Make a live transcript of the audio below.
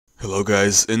Hello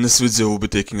guys, in this video we'll be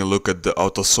taking a look at the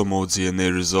autosomal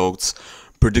DNA results,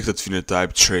 predicted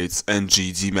phenotype traits, and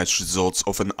GD match results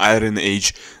of an Iron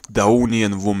Age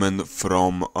Daunian woman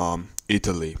from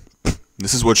Italy.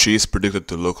 This is what she is predicted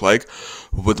to look like.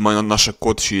 With my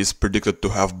NOSHACOT, she is predicted to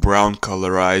have brown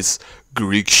color eyes,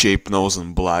 Greek shaped nose,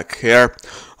 and black hair.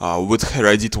 With her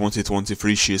ID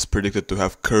 2023, she is predicted to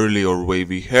have curly or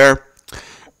wavy hair.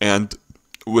 And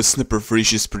with snipper free,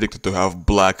 she is predicted to have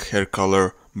black hair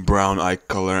color, brown eye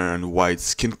color, and white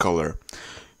skin color.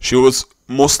 She was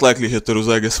most likely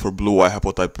heterozygous for blue eye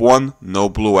haplotype 1, no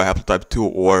blue eye haplotype 2,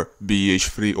 or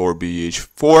BH3 or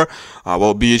BH4.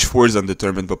 Well, BH4 is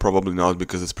undetermined, but probably not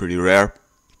because it's pretty rare.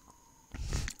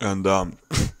 And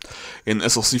in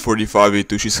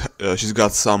SLC45A2, she's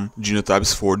got some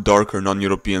genotypes for darker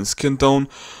non-European skin tone,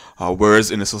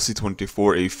 whereas in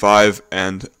SLC24A5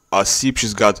 and SEEP,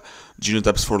 she's got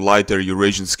genotypes for lighter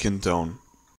Eurasian skin tone.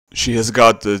 She has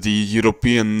got the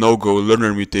European no-go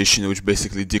learner mutation, which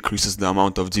basically decreases the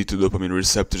amount of D2 dopamine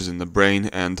receptors in the brain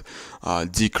and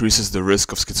decreases the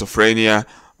risk of schizophrenia,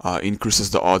 increases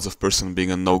the odds of person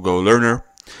being a no-go learner.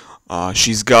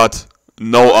 She's got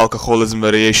no alcoholism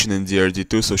variation in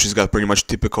DRD2, so she's got pretty much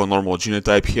typical normal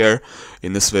genotype here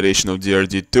in this variation of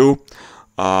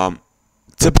DRD2.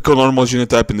 Typical normal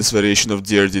genotype in this variation of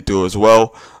DRD2 as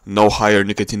well, no higher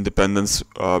nicotine dependence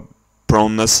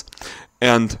proneness.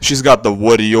 And she's got the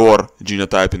warrior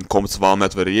genotype in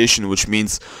Combs-Walmet variation, which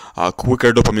means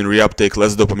quicker dopamine reuptake,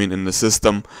 less dopamine in the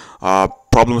system,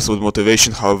 problems with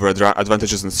motivation, however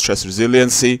advantages in stress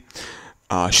resiliency.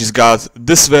 She's got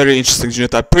this very interesting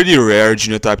genotype, pretty rare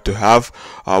genotype to have,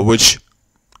 which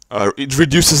it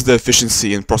reduces the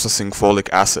efficiency in processing folic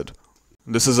acid.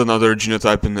 This is another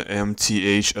genotype in the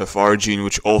MTHFR gene,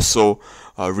 which also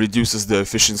reduces the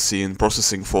efficiency in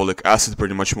processing folic acid,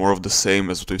 pretty much more of the same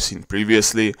as what we've seen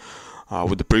previously.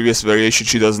 With the previous variation,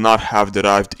 she does not have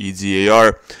derived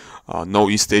EDAR, no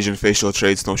East Asian facial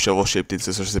traits, no shovel-shaped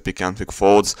incisors, epicanthic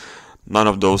folds, none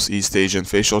of those East Asian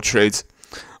facial traits.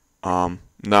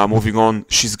 Now moving on,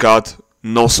 she's got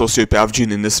no sociopath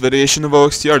gene in this variation of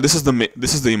OXTR. This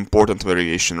is the important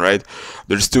variation, right?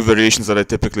 There's two variations that I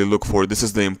typically look for. This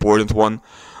is the important one.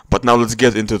 But now let's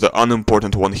get into the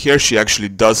unimportant one. Here she actually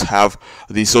does have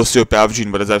the sociopath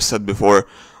gene, but as I've said before,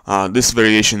 this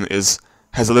variation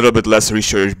has a little bit less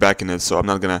research back in it, so I'm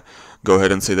not gonna go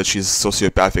ahead and say that she's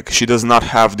sociopathic. She does not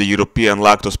have the European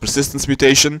lactose persistence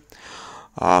mutation.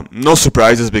 No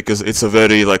surprises because it's a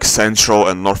very Central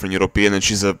and Northern European, and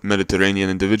she's a Mediterranean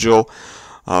individual.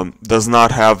 Does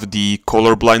not have the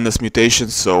color blindness mutation,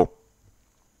 so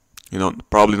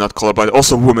probably not colorblind.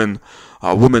 Also, women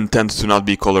tend to not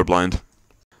be colorblind.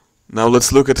 Now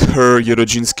let's look at her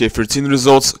Eurogenes K13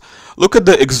 results. Look at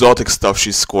the exotic stuff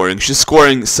she's scoring. She's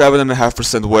scoring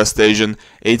 7.5% West Asian,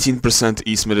 18%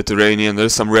 East Mediterranean,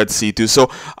 there's some Red Sea too. So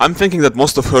I'm thinking that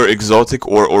most of her exotic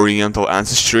or Oriental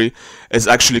ancestry is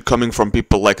actually coming from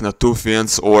people like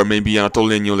Natufians or maybe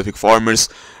Anatolian Neolithic farmers.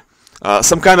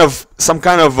 Some kind of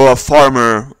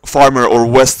farmer or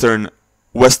Western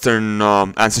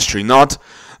ancestry, not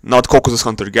Caucasus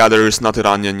hunter-gatherers, not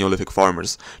Iranian Neolithic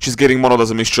farmers. She's getting modeled as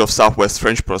a mixture of Southwest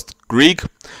French plus Greek,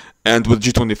 and with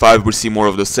G25 we see more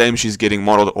of the same. She's getting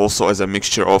modeled also as a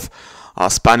mixture of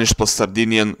Spanish plus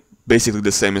Sardinian, basically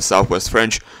the same as Southwest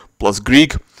French, plus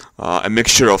Greek, a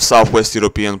mixture of Southwest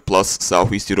European plus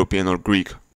Southeast European or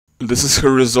Greek. This is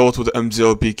her result with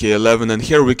MZL-PK11, and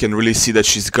here we can really see that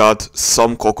she's got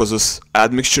some Caucasus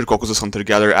admixture, Caucasus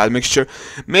hunter-gatherer admixture.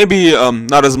 Maybe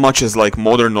not as much as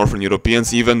modern Northern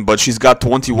Europeans even, but she's got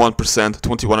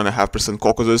 21.5%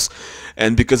 Caucasus,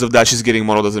 and because of that she's getting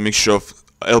modeled as a mixture of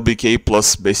LBK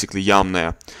plus basically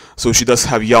Yamna. So she does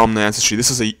have Yamna ancestry. This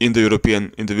is an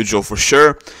Indo-European individual for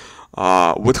sure.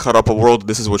 With Harappa World,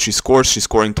 this is what she scores. She's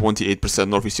scoring 28%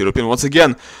 Northeast European. Once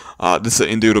again, this is an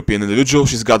Indo-European individual.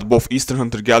 She's got both Eastern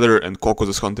hunter-gatherer and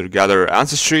Caucasus hunter-gatherer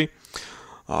ancestry.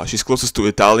 She's closest to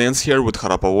Italians here with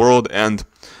Harappa World, and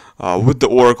with the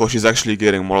Oracle, she's actually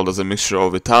getting modeled as a mixture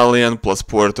of Italian plus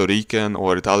Puerto Rican,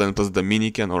 or Italian plus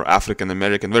Dominican, or African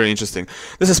American. Very interesting.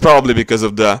 This is probably because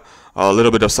of the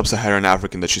little bit of Sub-Saharan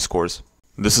African that she scores.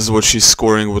 This is what she's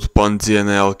scoring with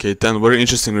PUN-DNL K10. Very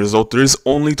interesting result. There is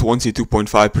only 22.5%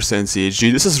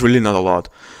 CHG. This is really not a lot.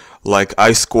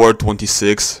 I scored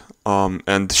 26,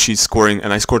 and she's scoring,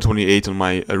 and I scored 28 on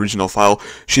my original file.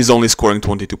 She's only scoring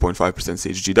 22.5%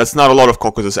 CHG. That's not a lot of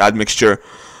Caucasus admixture,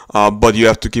 but you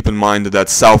have to keep in mind that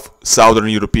Southern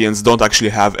Europeans don't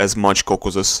actually have as much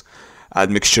Caucasus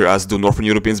admixture as do Northern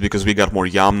Europeans, because we got more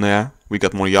Yamna.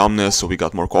 So we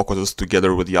got more Caucasus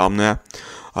together with Yamna.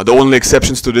 The only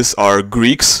exceptions to this are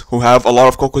Greeks, who have a lot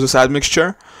of Caucasus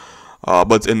admixture.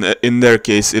 but in their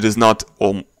case, it is not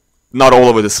all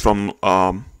of it is from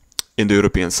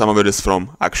Indo-European. Some of it is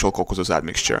from actual Caucasus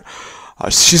admixture.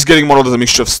 She's getting modeled as a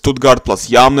mixture of Stuttgart plus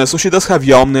Yamne, so she does have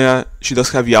Yamne. She does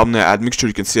have Yamne admixture.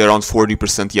 You can see around 40%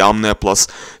 Yamne plus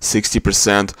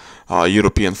 60%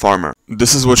 European farmer.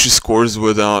 This is what she scores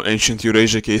with Ancient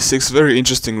Eurasia K6. Very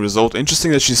interesting result.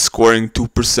 Interesting that she's scoring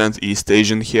 2% East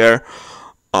Asian here.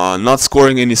 Not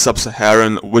scoring any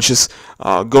Sub-Saharan, which is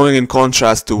going in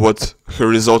contrast to what her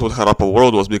result with Harappa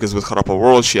World was, because with Harappa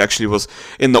World she actually was,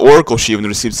 in the Oracle she even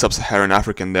received Sub-Saharan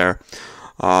African there.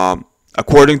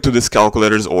 According to this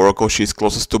calculator's Oracle, she's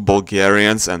closest to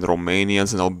Bulgarians and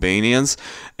Romanians and Albanians,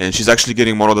 and she's actually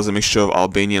getting modeled as a mixture of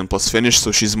Albanian plus Finnish, so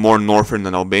she's more northern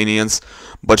than Albanians,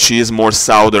 but she is more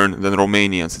southern than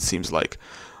Romanians, it seems like.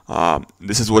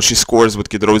 This is what she scores with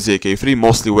Kidrozia K3,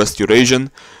 mostly West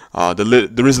Eurasian.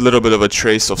 There is a little bit of a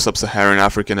trace of Sub-Saharan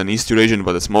African and East Eurasian,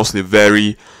 but it's mostly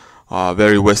very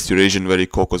West Eurasian, very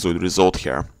Caucasoid result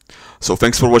here. So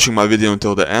thanks for watching my video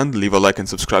until the end. Leave a like and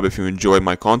subscribe if you enjoy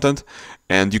my content,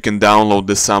 and you can download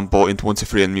this sample in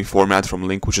 23andMe format from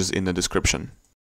link which is in the description.